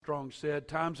Armstrong said,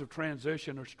 "Times of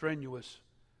transition are strenuous,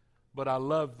 but I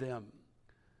love them.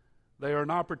 They are an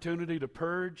opportunity to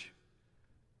purge,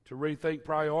 to rethink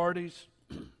priorities,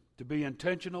 to be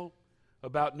intentional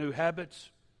about new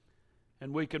habits,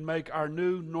 and we can make our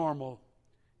new normal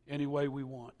any way we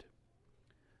want."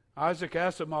 Isaac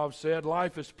Asimov said,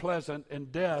 "Life is pleasant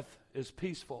and death is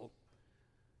peaceful,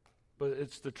 but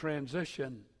it's the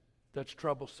transition that's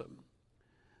troublesome."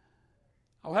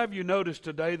 I'll have you notice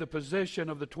today the position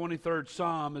of the 23rd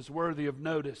Psalm is worthy of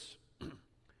notice.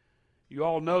 You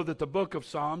all know that the book of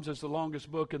Psalms is the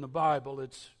longest book in the Bible.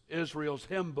 It's Israel's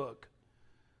hymn book.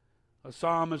 A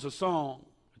psalm is a song.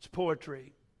 It's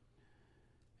poetry.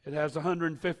 It has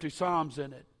 150 psalms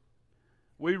in it.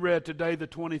 We read today the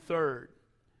 23rd.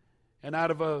 And out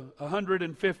of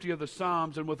 150 of the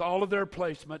psalms, and with all of their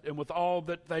placement and with all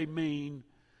that they mean,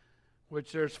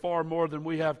 which there's far more than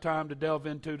we have time to delve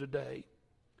into today,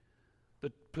 the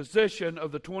position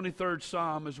of the 23rd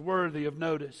Psalm is worthy of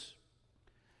notice.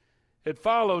 It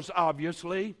follows,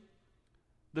 obviously,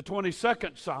 the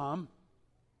 22nd Psalm,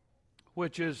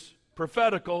 which is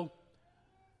prophetical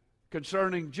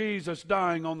concerning Jesus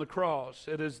dying on the cross.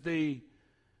 It is the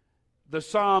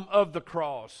Psalm of the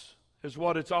cross, is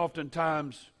what it's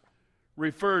oftentimes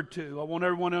referred to. I want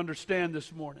everyone to understand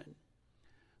this morning.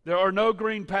 There are no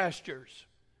green pastures,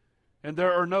 and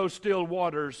there are no still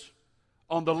waters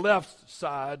on the left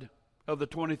side of the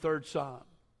 23rd Psalm.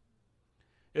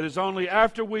 It is only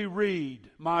after we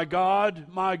read, my God,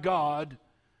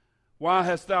 why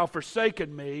hast thou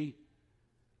forsaken me?"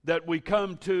 that we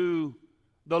come to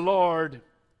the Lord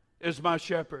is my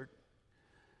shepherd.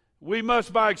 We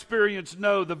must by experience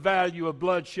know the value of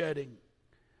bloodshedding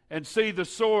and see the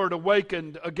sword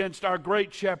awakened against our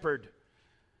great shepherd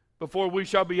before we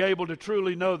shall be able to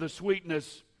truly know the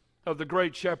sweetness of the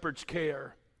great shepherd's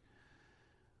care.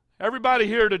 Everybody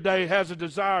here today has a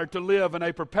desire to live in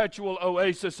a perpetual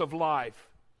oasis of life.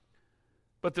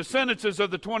 But the sentences of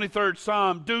the 23rd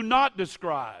Psalm do not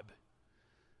describe.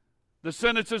 The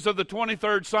sentences of the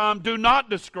 23rd Psalm do not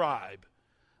describe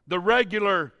the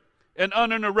regular and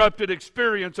uninterrupted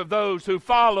experience of those who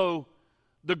follow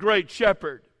the great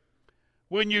shepherd.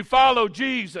 When you follow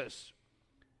Jesus,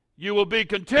 you will be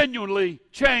continually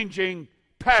changing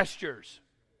pastures.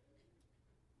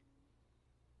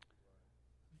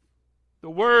 The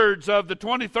words of the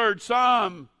 23rd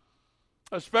Psalm,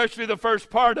 especially the first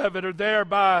part of it, they're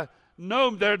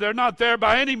not there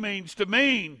by any means to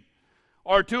mean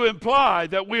or to imply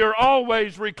that we are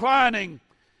always reclining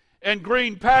in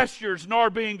green pastures nor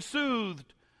being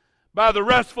soothed by the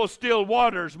restful still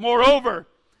waters. Moreover,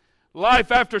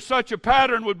 life after such a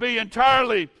pattern would be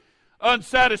entirely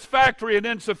unsatisfactory and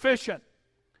insufficient.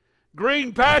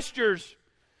 Green pastures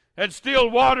and still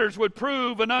waters would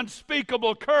prove an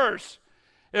unspeakable curse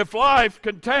if life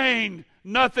contained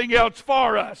nothing else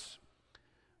for us.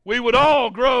 We would all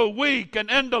grow weak and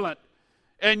indolent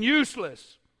and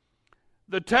useless.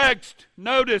 The text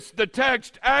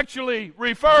actually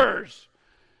refers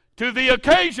to the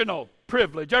occasional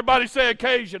privilege. Everybody say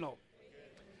occasional.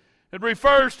 It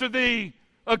refers to the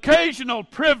occasional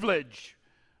privilege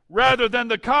rather than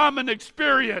the common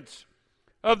experience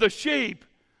of the sheep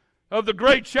of the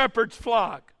great shepherd's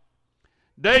flock.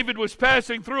 David was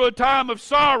passing through a time of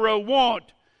sorrow,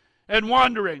 want, and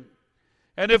wandering.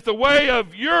 And if the way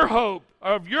of your hope,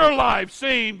 of your life,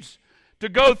 seems to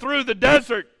go through the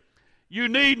desert, you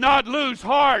need not lose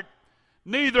heart,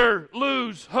 neither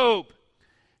lose hope.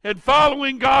 In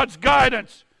following God's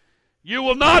guidance, you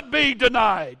will not be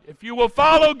denied. If you will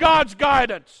follow God's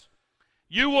guidance,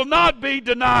 you will not be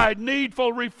denied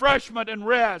needful refreshment and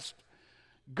rest.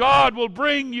 God will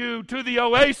bring you to the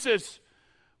oasis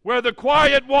where the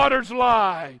quiet waters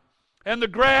lie and the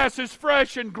grass is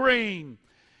fresh and green.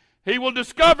 He will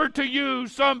discover to you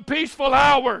some peaceful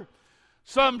hour,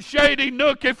 some shady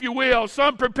nook, if you will,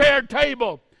 some prepared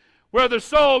table where the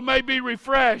soul may be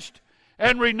refreshed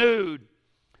and renewed.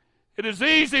 It is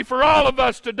easy for all of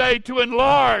us today to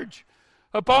enlarge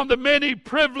upon the many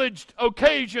privileged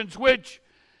occasions which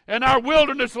in our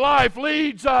wilderness life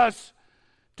leads us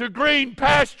to green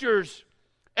pastures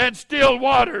and still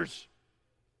waters.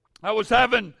 I was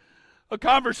having a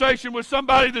conversation with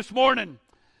somebody this morning.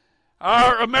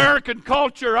 Our American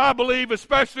culture, I believe,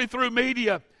 especially through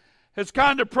media, has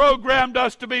kind of programmed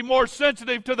us to be more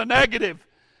sensitive to the negative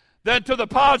than to the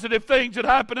positive things that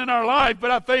happen in our life. But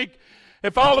I think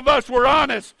if all of us were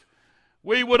honest,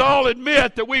 we would all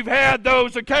admit that we've had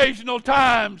those occasional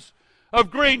times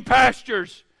of green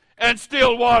pastures and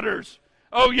still waters.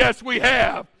 Oh, yes, we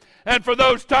have. And for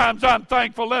those times, I'm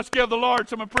thankful. Let's give the Lord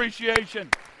some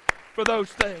appreciation for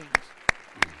those things.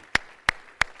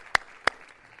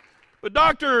 But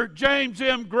Dr. James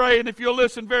M. Gray, and if you'll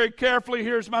listen very carefully,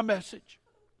 here's my message.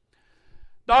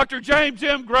 Dr. James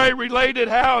M. Gray related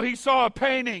how he saw a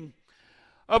painting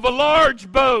of a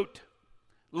large boat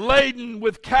laden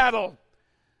with cattle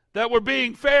that were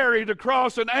being ferried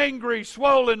across an angry,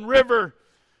 swollen river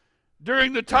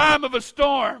during the time of a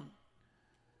storm.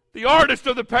 The artist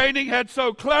of the painting had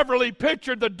so cleverly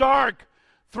pictured the dark,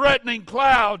 threatening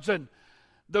clouds and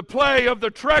the play of the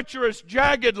treacherous,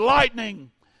 jagged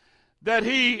lightning that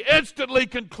he instantly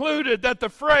concluded that the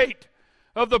freight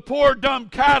of the poor dumb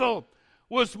cattle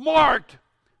was marked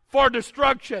for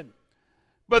destruction.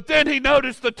 But then he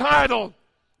noticed the title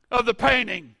of the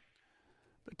painting.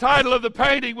 The title of the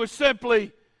painting was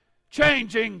simply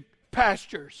Changing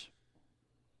Pastures.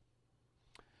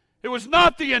 It was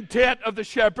not the intent of the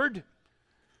shepherd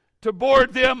to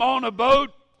board them on a boat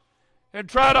and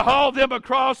try to haul them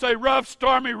across a rough,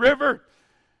 stormy river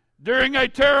during a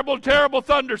terrible, terrible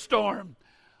thunderstorm.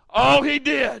 All he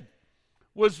did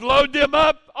was load them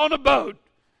up on a boat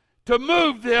to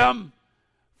move them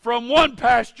from one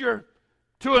pasture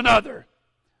to another.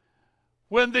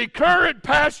 When the current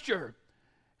pasture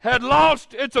had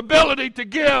lost its ability to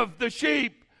give the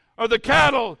sheep or the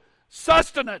cattle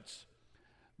sustenance,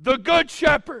 the good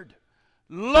shepherd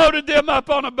loaded them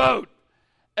up on a boat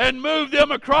and moved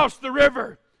them across the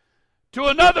river to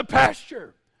another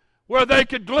pasture where they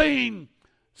could glean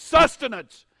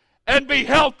sustenance and be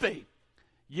healthy.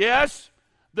 Yes,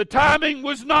 the timing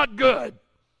was not good.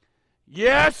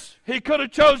 Yes, he could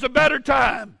have chose a better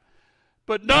time.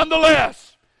 But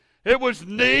nonetheless, it was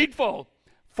needful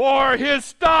for his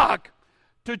stock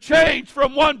to change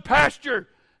from one pasture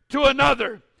to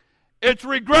another. It's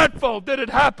regretful that it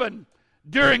happened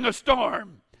during a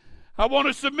storm. I want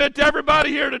to submit to everybody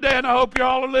here today, and I hope you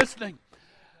all are listening.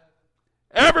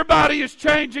 Everybody is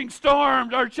changing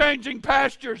storms or changing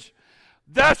pastures.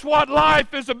 That's what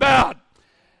life is about.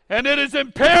 And it is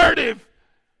imperative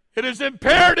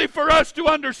for us to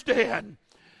understand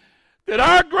that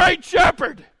our great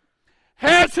shepherd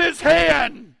has his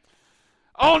hand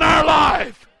on our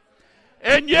life.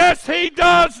 And yes, he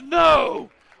does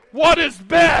know what is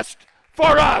best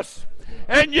for us.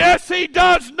 And yes, he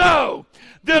does know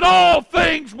that all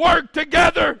things work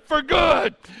together for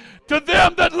good to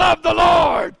them that love the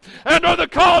Lord and are the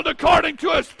called according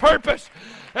to his purpose.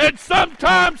 And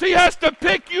sometimes he has to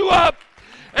pick you up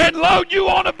and load you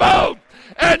on a boat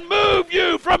and move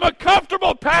you from a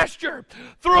comfortable pasture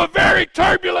through a very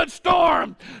turbulent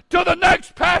storm to the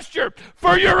next pasture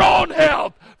for your own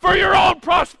health, for your own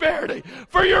prosperity,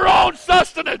 for your own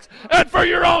sustenance, and for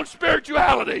your own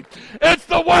spirituality. It's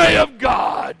the way of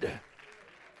God.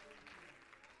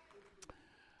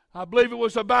 I believe it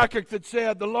was Habakkuk that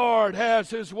said, the Lord has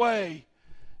his way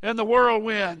in the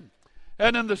whirlwind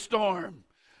and in the storm.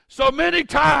 So many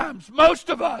times, most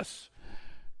of us,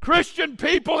 Christian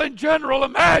people in general,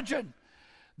 imagine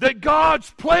that God's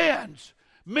plans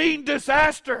mean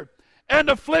disaster and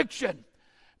affliction.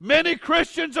 Many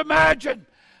Christians imagine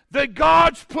that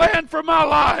God's plan for my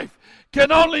life can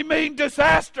only mean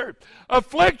disaster,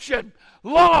 affliction,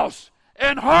 loss,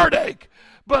 and heartache.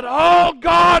 But all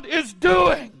God is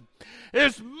doing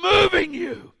is moving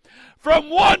you from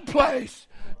one place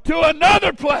to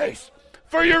another place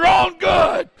for your own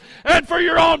good and for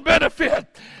your own benefit.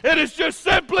 It is just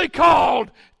simply called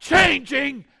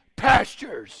changing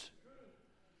pastures.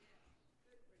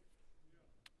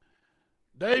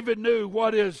 David knew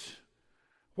what it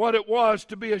was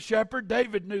to be a shepherd.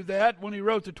 David knew that when he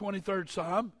wrote the 23rd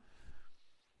Psalm.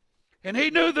 And he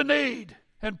knew the need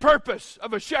and purpose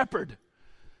of a shepherd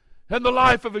in the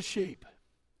life of a sheep.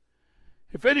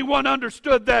 If anyone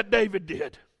understood that, David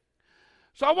did.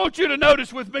 So I want you to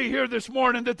notice with me here this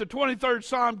morning that the 23rd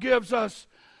Psalm gives us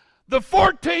the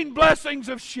 14 blessings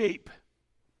of sheep.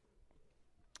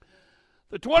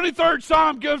 The 23rd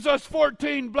Psalm gives us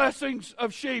 14 blessings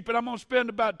of sheep, and I'm going to spend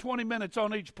about 20 minutes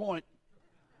on each point.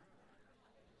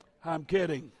 I'm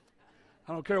kidding.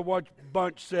 I don't care what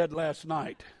Bunch said last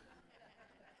night.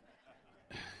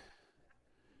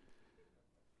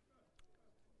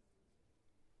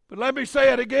 But let me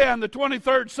say it again. The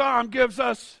 23rd Psalm gives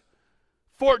us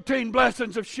 14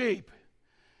 blessings of sheep.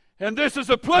 And this is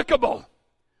applicable.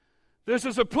 This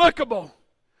is applicable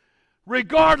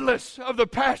regardless of the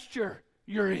pasture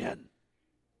you're in.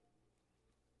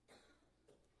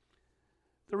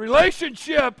 The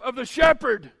relationship of the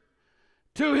shepherd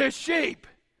to his sheep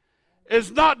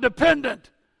is not dependent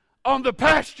on the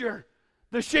pasture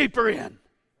the sheep are in.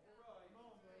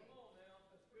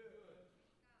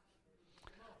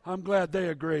 I'm glad they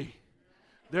agree.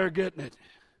 They're getting it.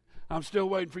 I'm still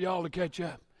waiting for y'all to catch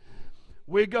up.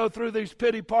 We go through these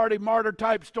pity party martyr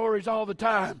type stories all the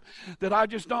time that I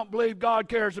just don't believe God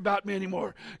cares about me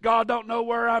anymore. God don't know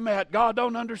where I'm at. God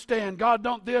don't understand. God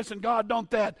don't this and God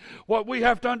don't that. What we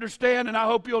have to understand, and I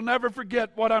hope you'll never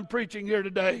forget what I'm preaching here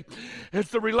today, is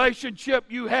the relationship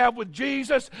you have with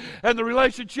Jesus and the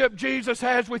relationship Jesus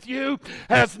has with you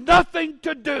has nothing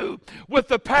to do with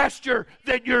the pasture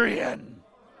that you're in.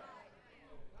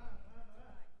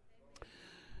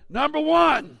 Number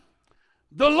one,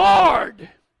 the Lord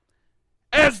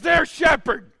as their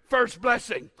shepherd, first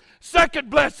blessing. Second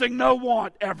blessing, no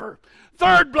want ever.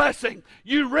 Third blessing,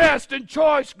 you rest in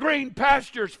choice green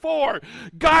pastures. 4,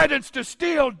 guidance to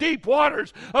still deep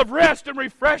waters of rest and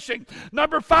refreshing.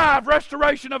 Number 5,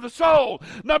 restoration of the soul.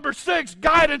 Number 6,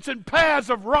 guidance in paths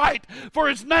of right for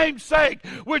his name's sake,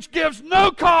 which gives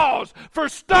no cause for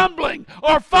stumbling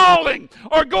or falling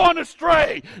or going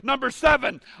astray. Number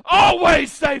 7,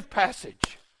 always safe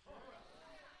passage.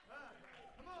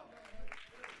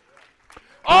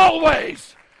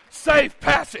 Always safe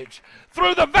passage.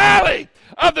 Through the valley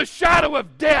of the shadow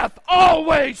of death,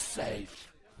 always safe.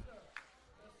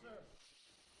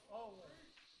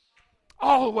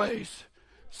 Always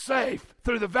safe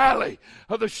through the valley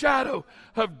of the shadow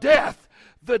of death.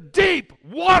 The deep,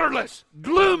 waterless,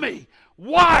 gloomy,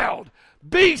 wild,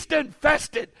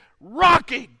 beast-infested,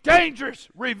 rocky, dangerous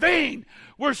ravine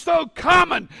were so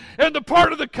common in the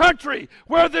part of the country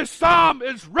where this psalm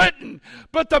is written.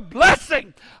 But the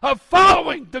blessing of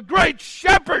following the great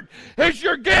shepherd is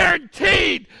your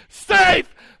guaranteed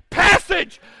safe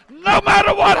passage no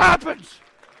matter what happens.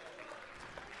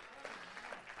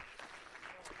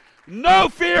 No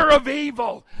fear of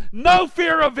evil. No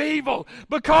fear of evil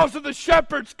because of the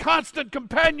shepherd's constant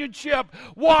companionship,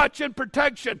 watch, and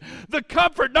protection. The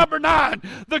comfort, number 9,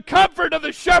 the comfort of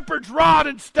the shepherd's rod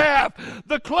and staff,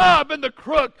 the club and the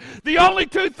crook. The only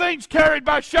 2 things carried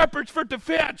by shepherds for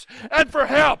defense and for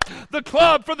help. The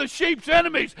club for the sheep's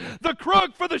enemies, the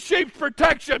crook for the sheep's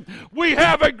protection. We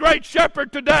have a great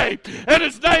shepherd today, and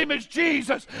his name is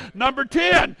Jesus. Number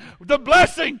 10, the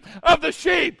blessing of the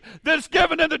sheep that's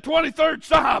given in the 23rd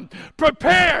Psalm.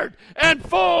 Prepared and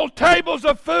full tables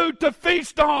of food to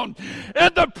feast on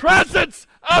in the presence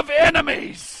of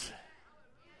enemies.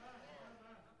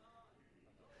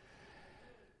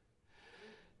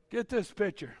 Get this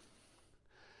picture.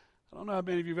 I don't know how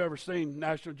many of you have ever seen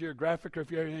National Geographic or if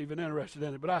you're even interested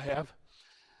in it, but I have.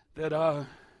 That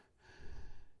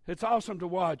it's awesome to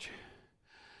watch.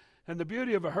 And the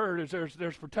beauty of a herd is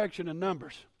there's protection in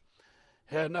numbers.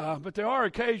 And but there are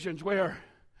occasions where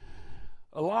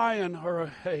a lion or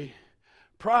a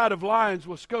pride of lions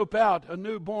will scope out a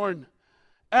newborn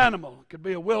animal. It could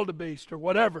be a wildebeest or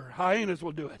whatever. Hyenas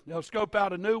will do it. They'll scope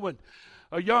out a new one,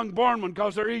 a young born one,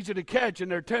 because they're easy to catch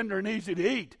and they're tender and easy to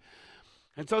eat.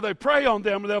 And so they prey on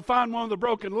them, and they'll find one with a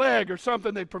broken leg or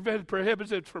something that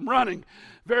prohibits it from running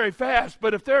very fast.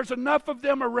 But if there's enough of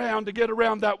them around to get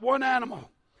around that one animal,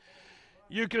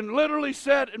 you can literally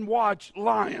sit and watch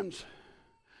lions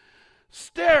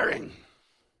staring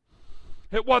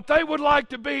at what they would like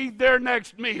to be their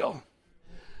next meal.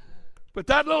 But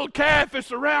that little calf is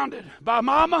surrounded by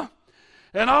mama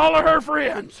and all of her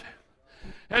friends.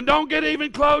 And don't get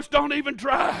even close, don't even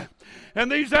try.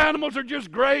 And these animals are just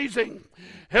grazing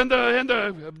in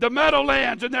the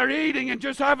meadowlands, and they're eating and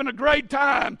just having a great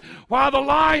time, while the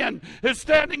lion is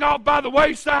standing off by the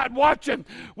wayside watching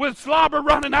with slobber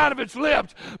running out of its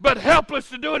lips, but helpless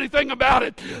to do anything about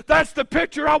it. That's the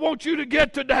picture I want you to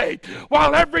get today.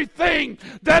 While everything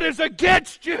that is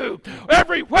against you,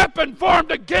 every weapon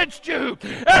formed against you,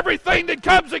 everything that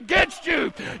comes against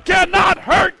you cannot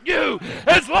hurt you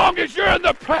as long as you're in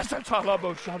the presence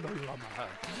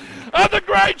of the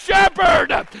great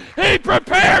shepherd. He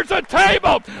prepares a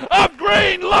table of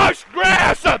green, lush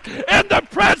grass in the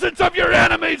presence of your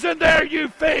enemies, and there you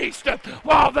feast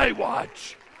while they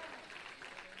watch.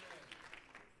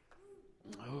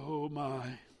 Oh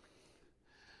my.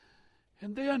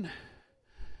 And then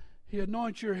he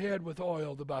anoints your head with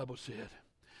oil, the Bible said.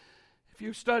 If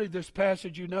you've studied this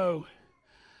passage, you know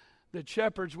that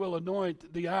shepherds will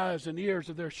anoint the eyes and ears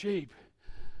of their sheep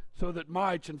so that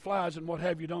mites and flies and what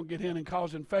have you don't get in and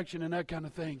cause infection and that kind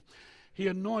of thing. He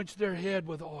anoints their head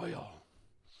with oil.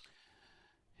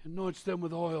 He anoints them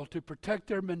with oil to protect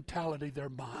their mentality, their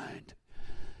mind.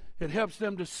 It helps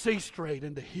them to see straight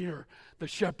and to hear the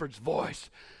shepherd's voice.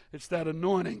 It's that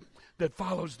anointing that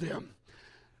follows them.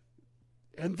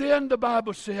 And then the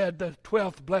Bible said the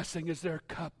 12th blessing is their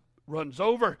cup runs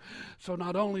over. So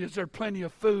not only is there plenty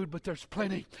of food, but there's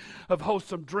plenty of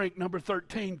wholesome drink. Number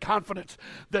 13, confidence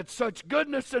that such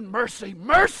goodness and mercy,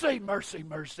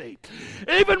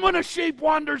 even when a sheep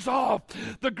wanders off,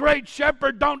 the great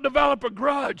shepherd don't develop a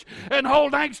grudge and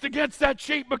hold angst against that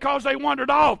sheep because they wandered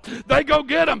off. They go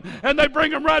get them and they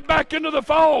bring them right back into the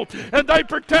fold, and they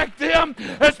protect them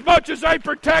as much as they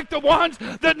protect the ones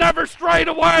that never strayed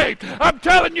away. I'm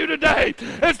telling you today,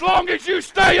 as long as you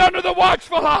stay under the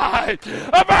watchful eye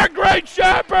of our great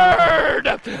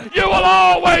shepherd, you will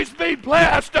always be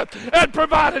blessed and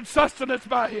provided sustenance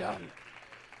by him.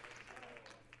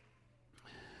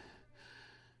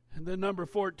 And then number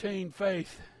 14,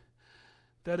 faith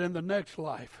that in the next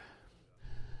life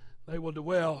they will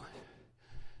dwell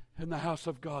in the house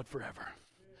of God forever.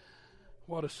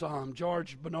 What a psalm.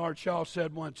 George Bernard Shaw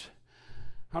said once,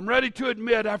 I'm ready to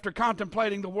admit, after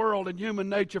contemplating the world and human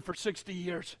nature for 60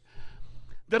 years,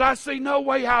 that I see no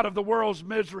way out of the world's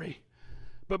misery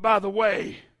but by the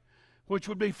way which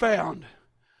would be found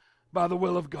by the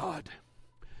will of God.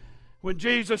 When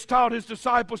Jesus taught his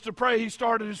disciples to pray, he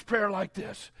started his prayer like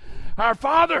this: Our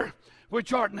Father,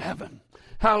 which art in heaven,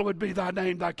 hallowed be thy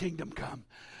name, thy kingdom come.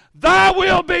 Thy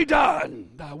will be done.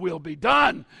 Thy will be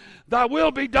done. Thy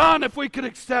will be done. If we could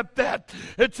accept that,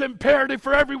 it's imperative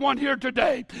for everyone here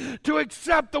today to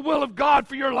accept the will of God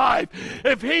for your life.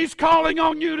 If he's calling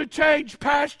on you to change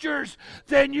pastures,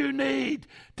 then you need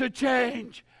to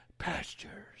change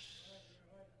pastures.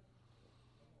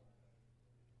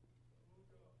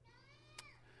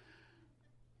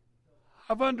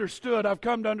 I've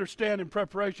come to understand in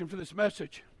preparation for this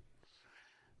message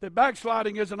that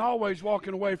backsliding isn't always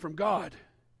walking away from God.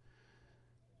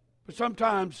 But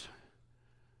sometimes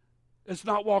it's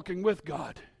not walking with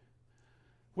God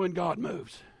when God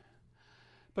moves.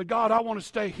 But God, I want to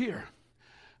stay here.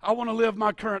 I want to live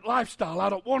my current lifestyle. I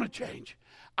don't want to change.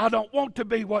 I don't want to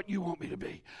be what you want me to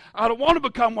be. I don't want to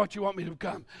become what you want me to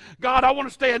become. God, I want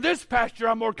to stay in this pasture.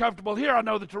 I'm more comfortable here. I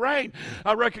know the terrain.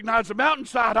 I recognize the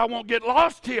mountainside. I won't get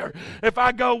lost here. If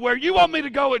I go where you want me to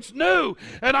go, it's new.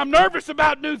 And I'm nervous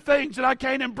about new things, and I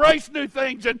can't embrace new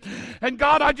things. And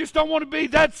God, I just don't want to be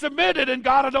that submitted. And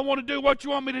God, I don't want to do what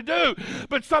you want me to do.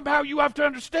 But somehow you have to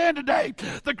understand today,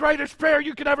 the greatest prayer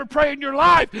you could ever pray in your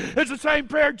life is the same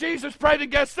prayer Jesus prayed in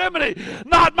Gethsemane.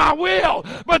 Not my will,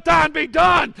 but thine be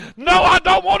done. No, I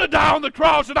don't want to die on the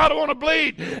cross, and I don't want to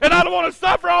bleed, and I don't want to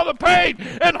suffer all the pain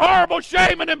and horrible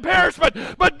shame and embarrassment.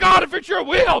 But God, if it's your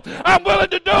will, I'm willing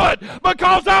to do it,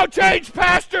 because I'll change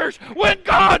pastors when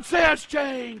God says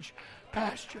change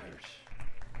pastures.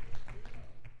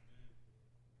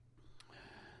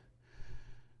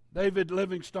 David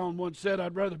Livingstone once said,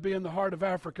 I'd rather be in the heart of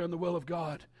Africa in the will of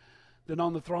God than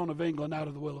on the throne of England out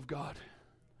of the will of God.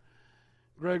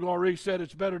 Greg Laurie said,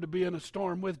 it's better to be in a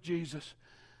storm with Jesus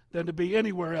than to be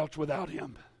anywhere else without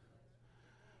him.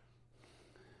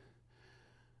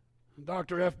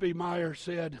 Dr. F.B. Meyer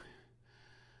said,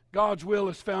 God's will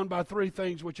is found by three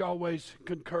things which always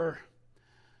concur.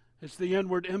 It's the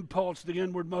inward impulse, the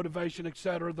inward motivation,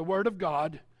 etc., the Word of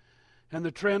God, and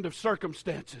the trend of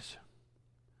circumstances.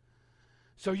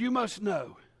 So you must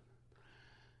know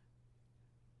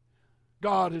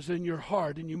God is in your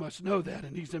heart, and you must know that,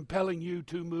 and he's impelling you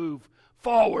to move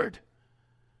forward.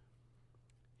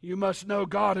 You must know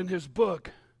God in his book,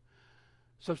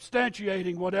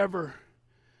 substantiating whatever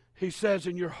he says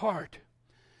in your heart.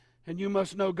 And you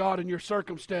must know God in your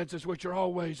circumstances, which are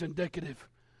always indicative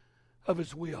of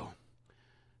his will.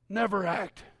 Never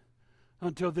act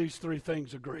until these three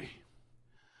things agree.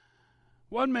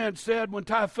 One man said, when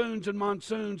typhoons and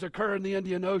monsoons occur in the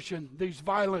Indian Ocean, these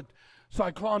violent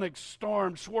cyclonic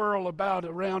storms swirl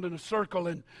around in a circle,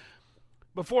 and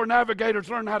before navigators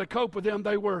learned how to cope with them,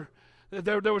 there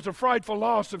was a frightful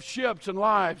loss of ships and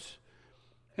lives.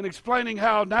 In explaining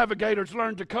how navigators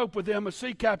learned to cope with them, a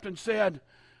sea captain said,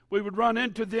 we would run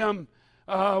into them.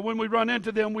 When we run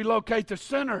into them, we locate the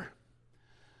center,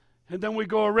 and then we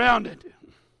go around it.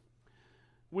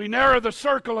 We narrow the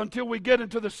circle until we get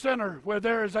into the center where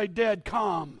there is a dead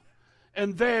calm,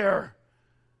 and there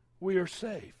we are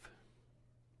safe.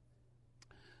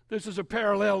 This is a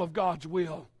parallel of God's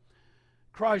will.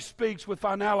 Christ speaks with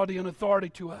finality and authority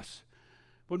to us.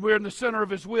 When we're in the center of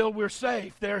his will, we're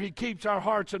safe. There he keeps our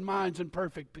hearts and minds in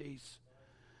perfect peace.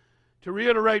 To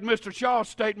reiterate Mr. Shaw's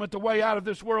statement, the way out of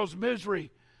this world's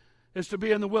misery is to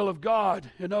be in the will of God.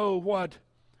 And oh, what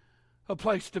a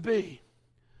place to be.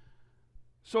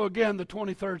 So again, the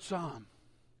 23rd Psalm.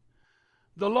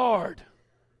 The Lord,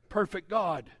 perfect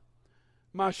God,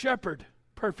 my shepherd,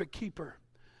 perfect keeper.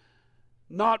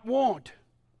 Not want,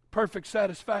 perfect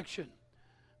satisfaction.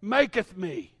 Maketh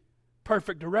me,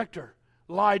 perfect director.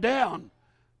 Lie down,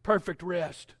 perfect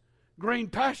rest. Green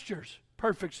pastures,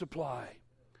 perfect supply.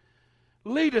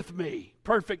 Leadeth me,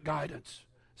 perfect guidance.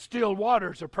 Still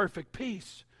waters are perfect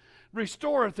peace.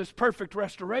 Restoreth is perfect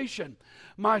restoration.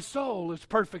 My soul is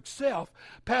perfect self.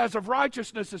 Paths of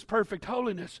righteousness is perfect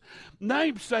holiness.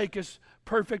 Namesake is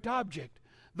perfect object.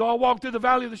 Though I walk through the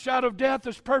valley of the shadow of death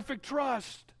is perfect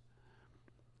trust.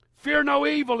 Fear no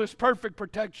evil is perfect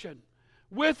protection.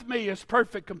 With me is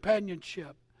perfect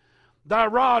companionship. Thy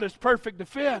rod is perfect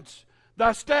defense.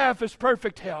 Thy staff is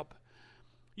perfect help.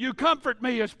 You comfort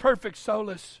me as perfect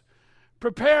solace.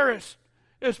 Preparest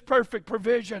is perfect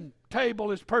provision.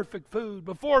 Table is perfect food.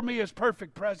 Before me is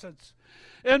perfect presence.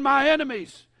 In my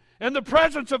enemies, in the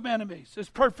presence of enemies, is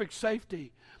perfect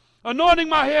safety. Anointing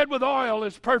my head with oil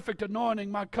is perfect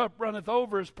anointing. My cup runneth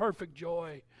over is perfect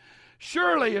joy.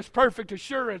 Surely is perfect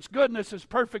assurance. Goodness is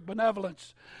perfect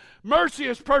benevolence. Mercy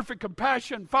is perfect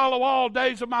compassion. Follow all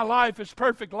days of my life is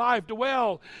perfect life.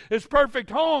 Dwell is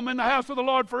perfect home. In the house of the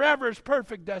Lord forever is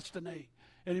perfect destiny.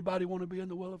 Anybody want to be in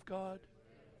the will of God?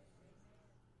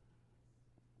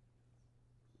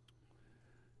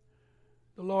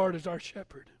 The Lord is our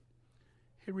shepherd.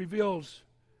 He reveals,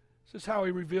 this is how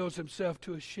he reveals himself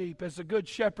to his sheep. As a good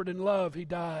shepherd in love, he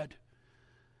died.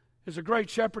 As a great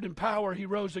shepherd in power, he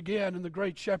rose again. And the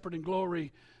great shepherd in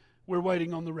glory, we're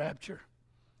waiting on the rapture.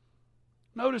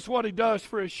 Notice what he does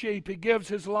for his sheep. He gives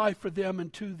his life for them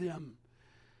and to them.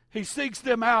 He seeks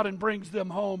them out and brings them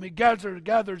home. He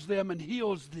gathers them and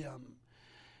heals them.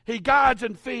 He guides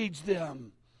and feeds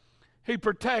them. He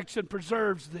protects and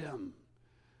preserves them.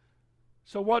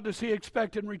 So what does he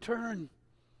expect in return?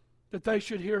 That they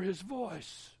should hear his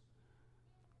voice.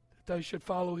 That they should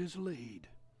follow his lead.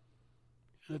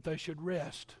 And that they should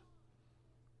rest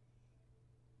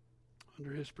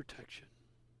under his protection.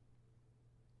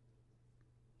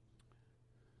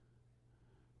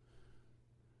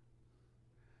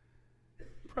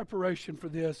 Preparation for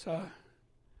this, I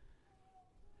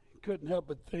couldn't help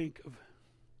but think of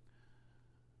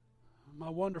my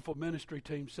wonderful ministry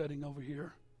team sitting over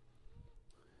here.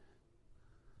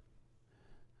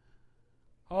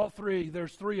 All three,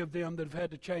 there's three of them that have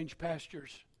had to change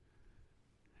pastures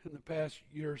in the past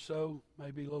year or so,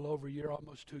 maybe a little over a year,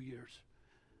 almost 2 years.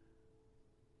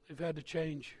 They've had to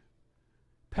change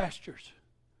pastures.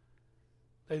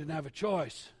 They didn't have a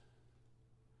choice.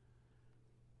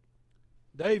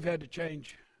 Dave had to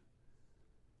change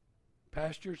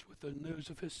pastures with the news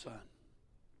of his son.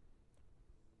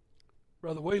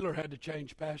 Brother Wheeler had to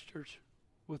change pastures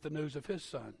with the news of his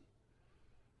son.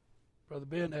 Brother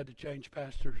Ben had to change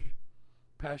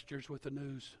pastures with the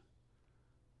news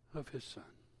of his son.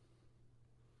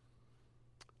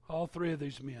 All three of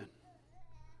these men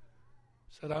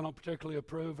said, I don't particularly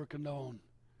approve or condone,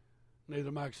 neither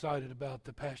am I excited about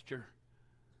the pasture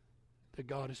that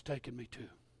God has taken me to.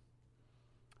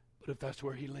 But if that's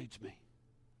where he leads me,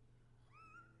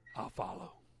 I'll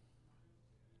follow.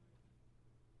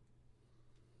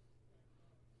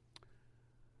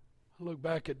 I look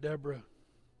back at Deborah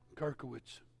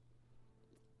Kirkowitz.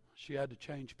 She had to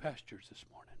change pastures this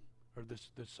morning, or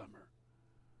this summer.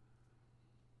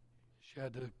 She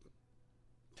had to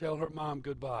tell her mom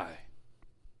goodbye.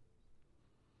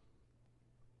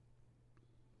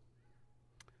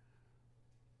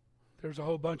 There's a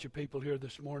whole bunch of people here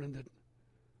this morning that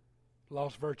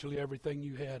lost virtually everything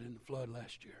you had in the flood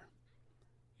last year.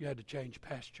 You had to change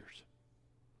pastures,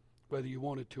 whether you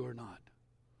wanted to or not.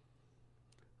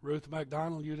 Ruth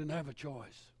McDonald, you didn't have a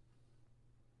choice.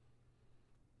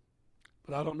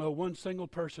 But I don't know one single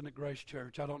person at Grace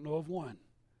Church, I don't know of one,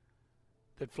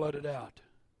 that flooded out.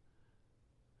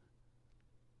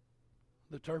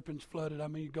 The Turpins flooded. I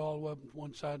mean, you go all the way up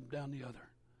one side and down the other.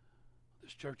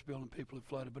 This church building, people have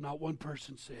flooded, but not one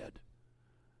person said,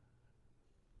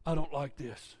 I don't like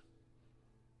this.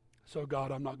 So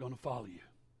God, I'm not going to follow you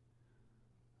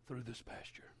through this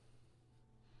pasture.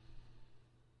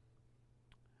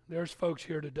 There's folks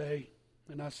here today,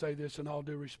 and I say this in all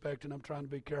due respect, and I'm trying to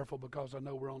be careful because I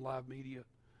know we're on live media.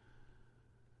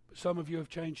 But some of you have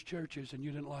changed churches and you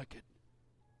didn't like it.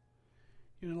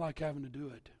 You didn't like having to do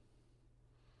it.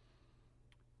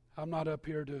 I'm not up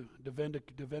here to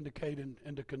vindicate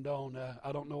and to condone.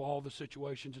 I don't know all the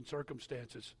situations and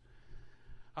circumstances.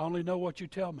 I only know what you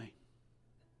tell me.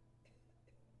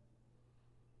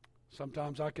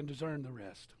 Sometimes I can discern the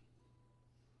rest.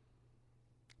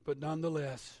 But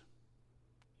nonetheless,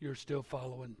 you're still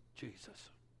following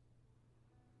Jesus.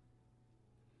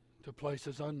 To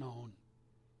places unknown,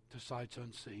 to sights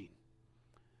unseen.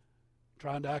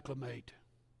 Trying to acclimate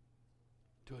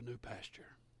to a new pasture.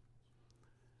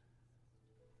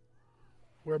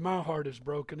 Where my heart is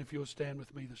broken, if you'll stand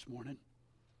with me this morning.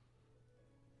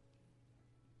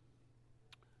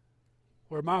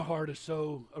 Where my heart is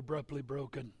so abruptly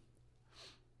broken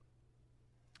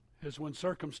is when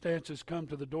circumstances come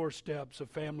to the doorsteps of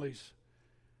families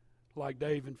like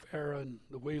Dave and Farah and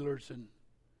the Wheelers and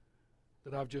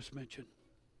that I've just mentioned.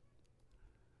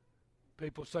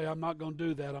 People say, I'm not going to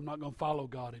do that. I'm not going to follow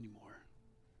God anymore.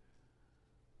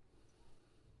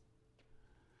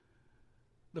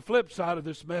 The flip side of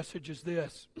this message is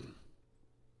this.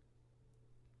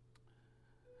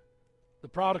 The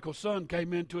prodigal son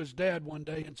came into his dad one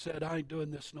day and said, I ain't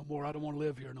doing this no more. I don't want to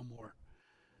live here no more.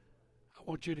 I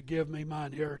want you to give me my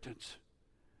inheritance.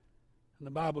 And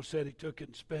the Bible said he took it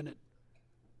and spent it.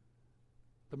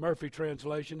 The Murphy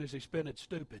translation is he spent it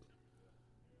stupid.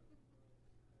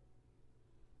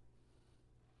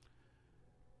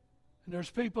 And there's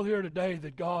people here today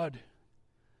that God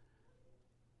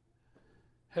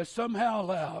has somehow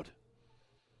allowed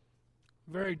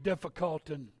very difficult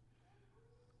and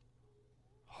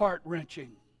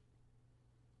heart-wrenching,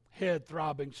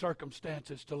 head-throbbing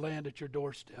circumstances to land at your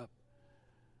doorstep.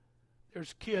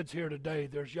 There's kids here today,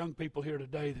 there's young people here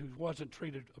today who wasn't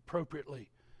treated appropriately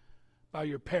by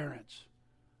your parents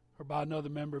or by another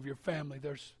member of your family.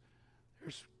 There's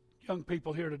young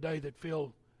people here today that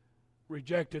feel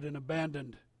rejected and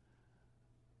abandoned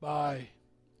by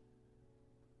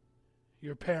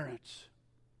your parents.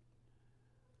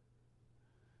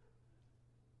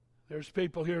 There's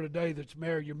people here today that's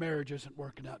married, your marriage isn't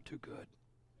working out too good.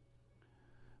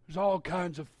 There's all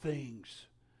kinds of things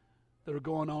that are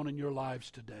going on in your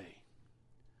lives today.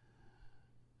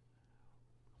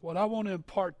 What I want to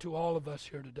impart to all of us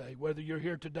here today, whether you're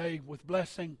here today with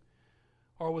blessing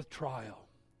or with trial,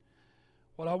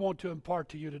 what I want to impart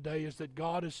to you today is that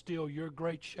God is still your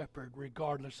great shepherd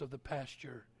regardless of the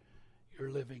pasture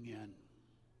you're living in.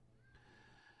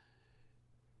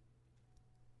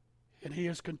 And He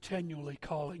is continually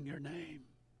calling your name.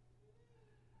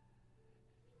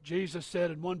 Jesus said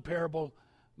in one parable,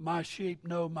 my sheep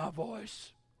know my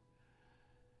voice.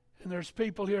 And there's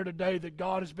people here today that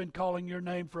God has been calling your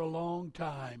name for a long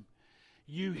time.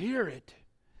 You hear it,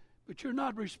 but you're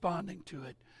not responding to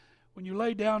it. When you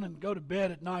lay down and go to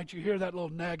bed at night, you hear that little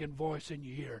nagging voice in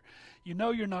your ear. You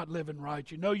know you're not living right.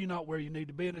 You know you're not where you need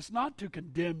to be. And it's not to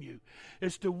condemn you.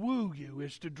 It's to woo you.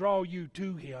 It's to draw you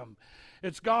to Him.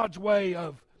 It's God's way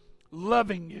of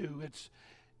loving you.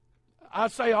 I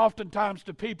say oftentimes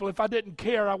to people, if I didn't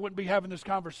care, I wouldn't be having this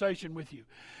conversation with you.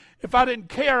 If I didn't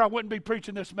care, I wouldn't be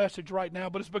preaching this message right now.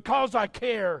 But it's because I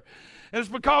care. And it's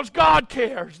because God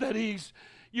cares that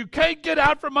you can't get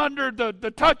out from under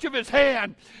the touch of His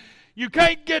hand. You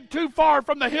can't get too far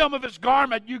from the hem of His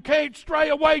garment. You can't stray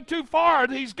away too far.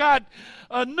 He's got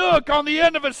a nook on the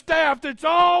end of His staff it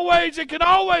can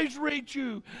always reach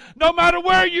you, no matter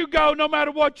where you go, no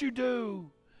matter what you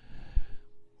do.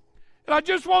 And I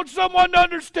just want someone to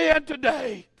understand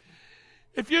today,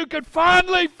 if you could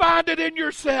finally find it in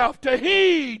yourself to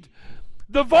heed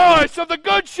the voice of the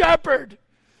Good Shepherd,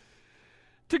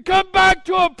 to come back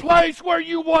to a place where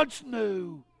you once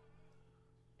knew.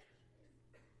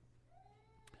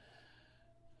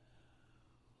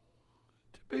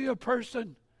 Be a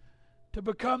person, to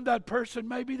become that person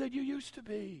maybe that you used to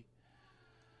be.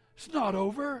 It's not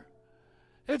over.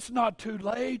 It's not too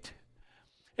late.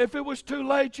 If it was too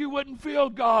late, you wouldn't feel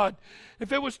God.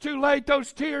 If it was too late,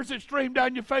 those tears that streamed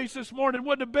down your face this morning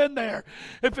wouldn't have been there.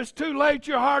 If it's too late,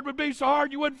 your heart would be so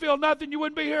hard you wouldn't feel nothing. You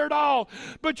wouldn't be here at all.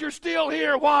 But you're still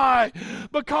here. Why?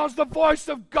 Because the voice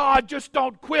of God just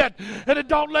don't quit and it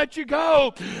don't let you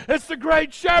go. It's the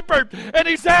great shepherd, and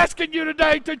He's asking you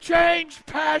today to change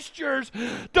pastures,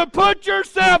 to put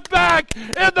yourself back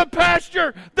in the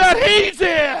pasture that He's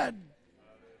in.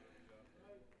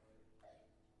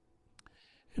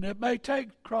 And it may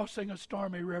take crossing a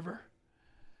stormy river.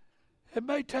 It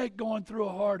may take going through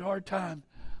a hard time.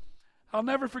 I'll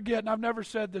never forget, and I've never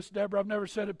said this, Deborah, I've never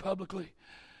said it publicly,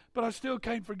 but I still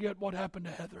can't forget what happened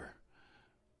to Heather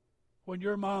when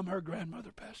your mom, her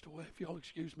grandmother, passed away, if you'll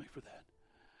excuse me for that.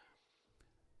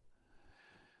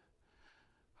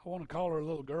 I want to call her a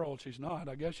little girl. She's not.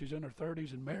 I guess she's in her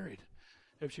 30s and married.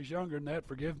 If she's younger than that,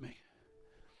 forgive me.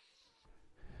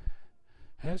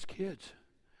 Has kids.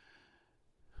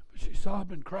 She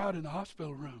sobbed and cried in the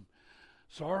hospital room.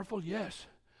 Sorrowful, yes,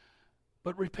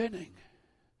 but repenting.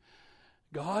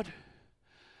 God,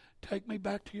 take me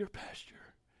back to your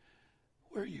pasture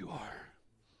where you are.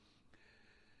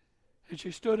 And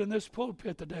she stood in this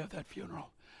pulpit the day of that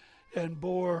funeral and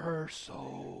bore her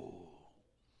soul.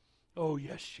 Oh,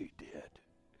 yes, she did.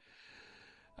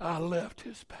 I left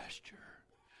His pasture,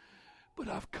 but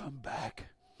I've come back.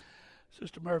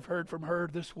 Sister Murph heard from her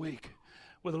this week.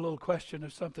 with a little question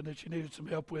of something that she needed some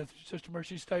help with. Sister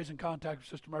Murphy, she stays in contact with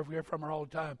Sister Murphy. We hear from her all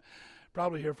the time.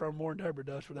 Probably hear from her more than Deborah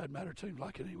does, for that matter. It seems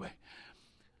like it anyway.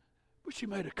 But she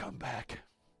made a comeback.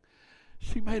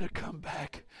 She made a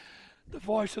comeback. The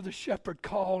voice of the shepherd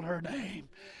called her name,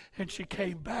 and she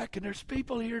came back. And there's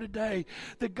people here today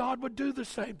that God would do the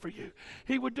same for you.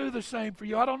 He would do the same for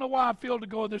you. I don't know why I feel to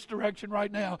go in this direction right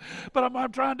now, but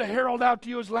I'm trying to herald out to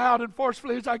you as loud and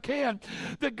forcefully as I can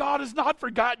that God has not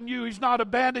forgotten you. He's not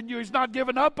abandoned you. He's not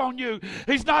given up on you.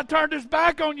 He's not turned his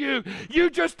back on you. You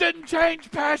just didn't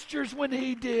change pastures when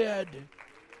he did.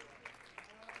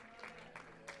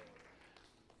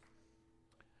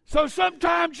 So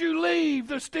sometimes you leave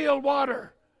the still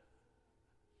water.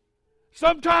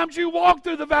 Sometimes you walk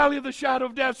through the valley of the shadow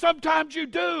of death. Sometimes you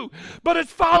do. But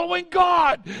it's following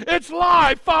God. It's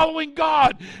life following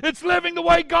God. It's living the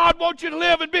way God wants you to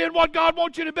live and being what God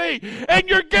wants you to be. And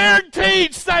you're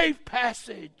guaranteed safe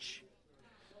passage.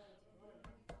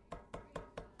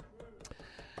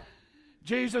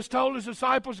 Jesus told his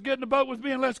disciples to get in the boat with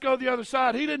me and let's go to the other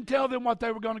side. He didn't tell them what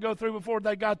they were going to go through before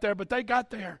they got there, but they got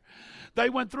there. They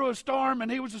went through a storm,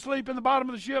 and he was asleep in the bottom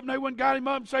of the ship, and they went and got him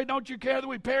up and said, don't you care that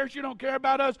we perish? You don't care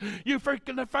about us. You've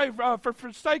forsaken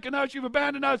us. You've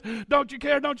abandoned us. Don't you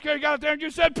care? Don't you care? You got out there and you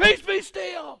said, peace be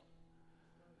still.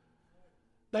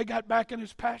 They got back in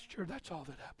his pasture. That's all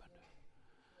that happened.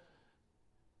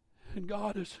 And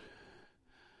God is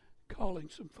calling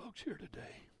some folks here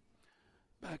today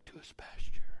back to his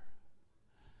pasture.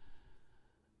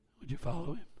 Would you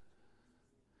follow him?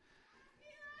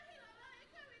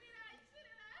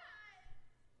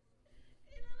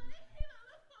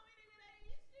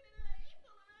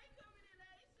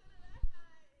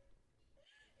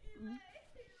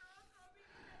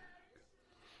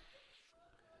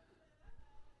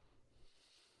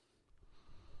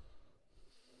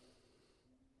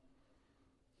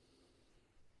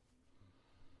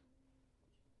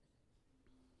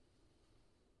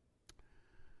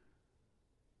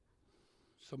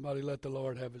 Somebody let the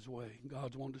Lord have his way.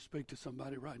 God's wanting to speak to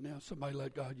somebody right now. Somebody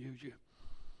let God use you.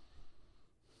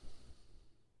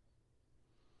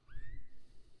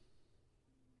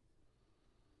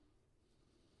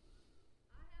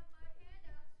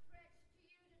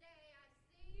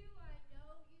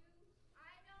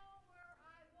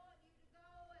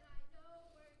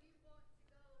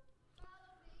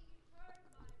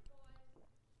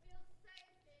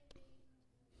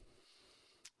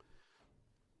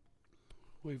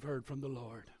 We've heard from the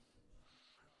Lord.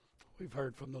 We've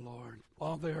heard from the Lord.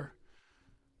 While they're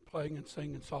playing and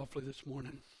singing softly this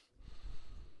morning,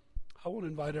 I want to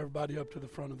invite everybody up to the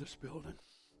front of this building.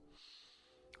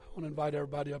 I want to invite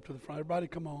everybody up to the front. Everybody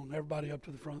come on. Everybody up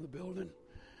to the front of the building.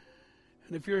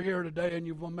 And if you're here today and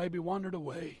you've maybe wandered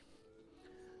away,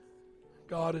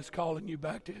 God is calling you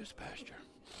back to his pasture.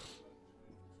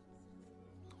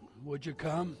 Would you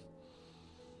come?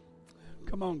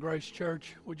 Come on, Grace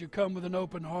Church. Would you come with an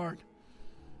open heart?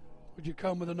 Would you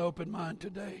come with an open mind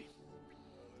today?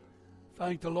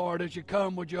 Thank the Lord. As you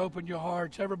come, would you open your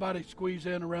hearts? Everybody squeeze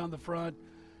in around the front.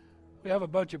 We have a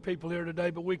bunch of people here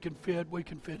today, but we can fit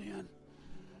in.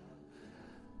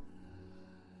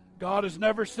 God has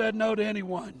never said no to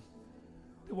anyone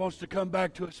that wants to come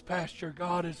back to his pasture.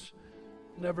 God has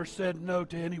never said no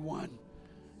to anyone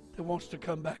that wants to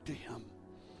come back to him.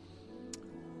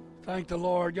 Thank the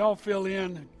Lord. Y'all fill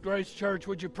in. Grace Church,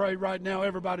 would you pray right now?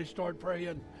 Everybody start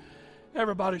praying.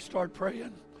 Everybody start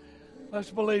praying.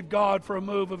 Let's believe God for a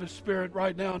move of his Spirit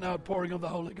right now, an outpouring of the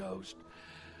Holy Ghost.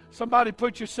 Somebody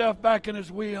put yourself back in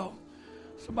his will.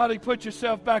 Somebody put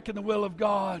yourself back in the will of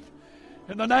God.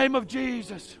 In the name of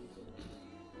Jesus.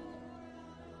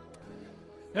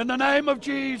 In the name of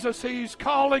Jesus, he's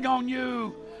calling on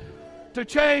you to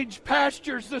change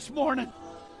pastures this morning.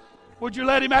 Would you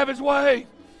let him have his way?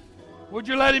 Would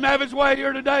you let him have his way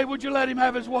here today? Would you let him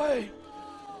have his way?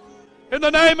 In the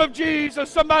name of Jesus,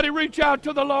 somebody reach out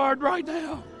to the Lord right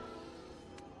now.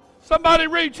 Somebody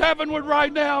reach heavenward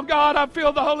right now. God, I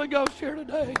feel the Holy Ghost here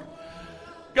today.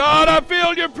 God, I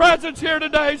feel your presence here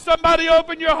today. Somebody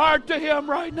open your heart to him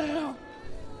right now.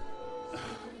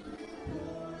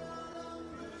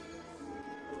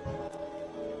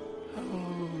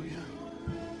 Hallelujah.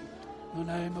 In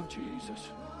the name of Jesus.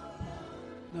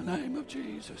 In the name of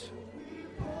Jesus.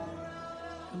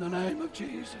 In the name of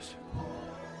Jesus.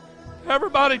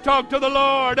 Everybody talk to the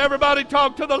Lord. Everybody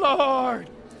talk to the Lord.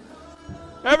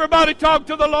 Everybody talk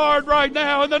to the Lord right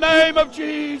now in the name of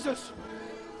Jesus.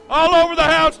 All over the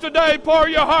house today, pour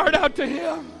your heart out to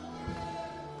him.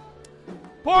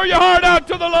 Pour your heart out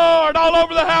to the Lord all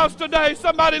over the house today.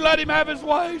 Somebody let him have his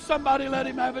way. Somebody let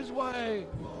him have his way.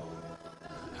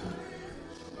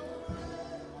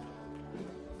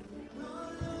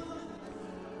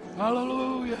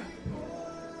 Hallelujah.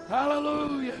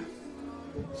 Hallelujah.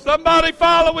 Somebody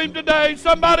follow him today.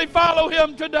 Somebody follow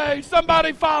him today.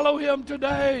 Somebody follow him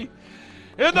today.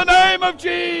 In the name of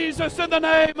Jesus. In the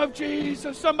name of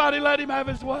Jesus. Somebody let him have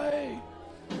his way.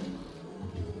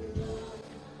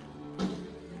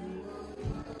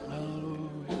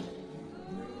 Hallelujah.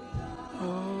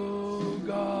 Oh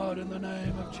God, in the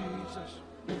name of Jesus.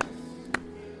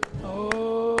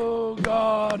 Oh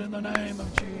God, in the name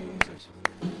of Jesus.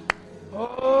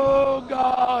 Oh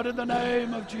God, in the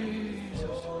name of Jesus.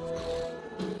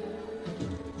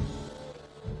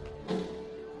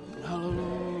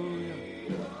 Hallelujah.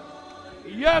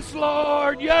 Yes,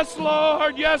 Lord. Yes,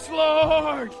 Lord. Yes,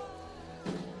 Lord.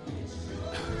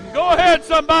 Go ahead,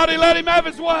 somebody. Let him have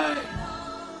his way.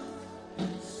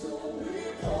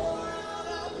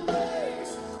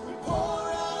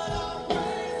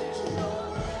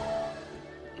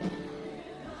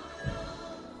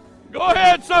 Go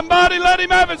ahead, somebody. Let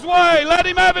him have his way. Let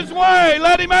him have his way.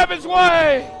 Let him have his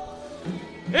way.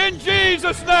 In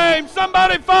Jesus' name,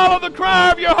 somebody follow the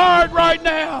cry of your heart right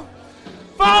now.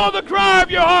 Follow the cry of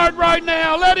your heart right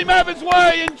now. Let him have his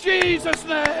way in Jesus'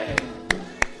 name.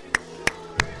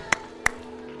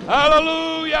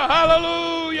 Hallelujah,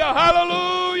 hallelujah,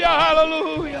 hallelujah,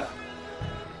 hallelujah.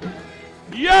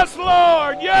 Yes,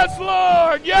 Lord. Yes,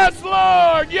 Lord. Yes,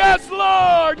 Lord. Yes,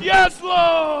 Lord. Yes,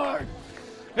 Lord.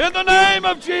 In the name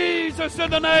of Jesus, in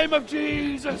the name of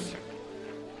Jesus.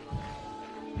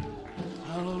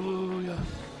 Hallelujah,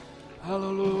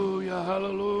 hallelujah,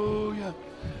 hallelujah,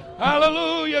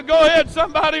 hallelujah. Go ahead,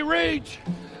 somebody reach.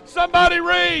 Somebody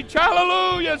reach.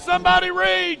 Hallelujah, somebody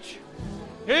reach.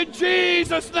 In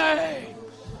Jesus' name.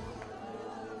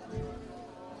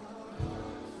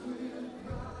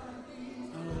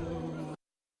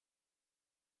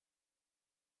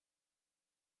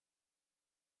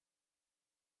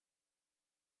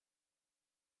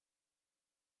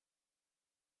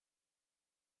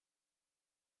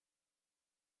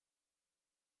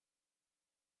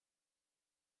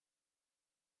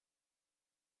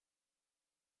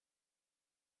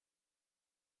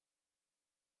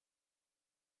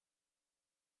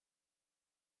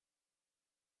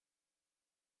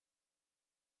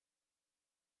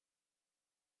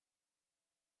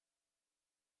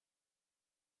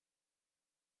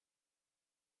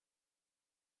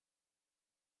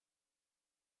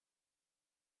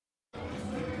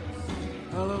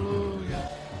 Hallelujah.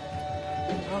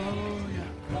 Hallelujah.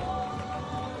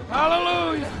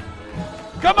 Hallelujah.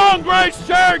 Come on, Grace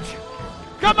Church.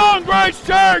 Come on, Grace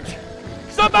Church.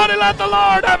 Somebody let the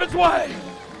Lord have his way.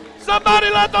 Somebody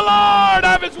let the Lord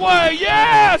have his way.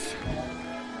 Yes.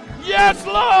 Yes,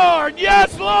 Lord.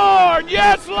 Yes, Lord.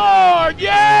 Yes, Lord.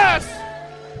 Yes.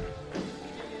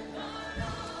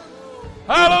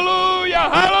 Hallelujah.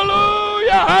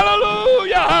 Hallelujah.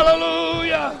 Hallelujah.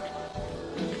 Hallelujah.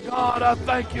 God, I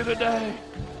thank you today.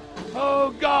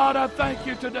 Oh, God, I thank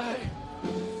you today.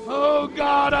 Oh,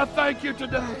 God, I thank you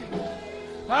today.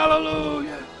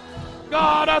 Hallelujah.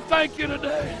 God, I thank you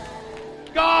today.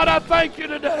 God, I thank you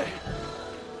today.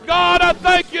 God, I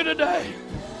thank you today.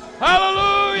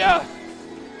 Hallelujah.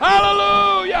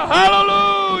 Hallelujah.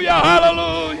 Hallelujah.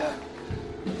 Hallelujah.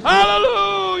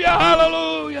 Hallelujah.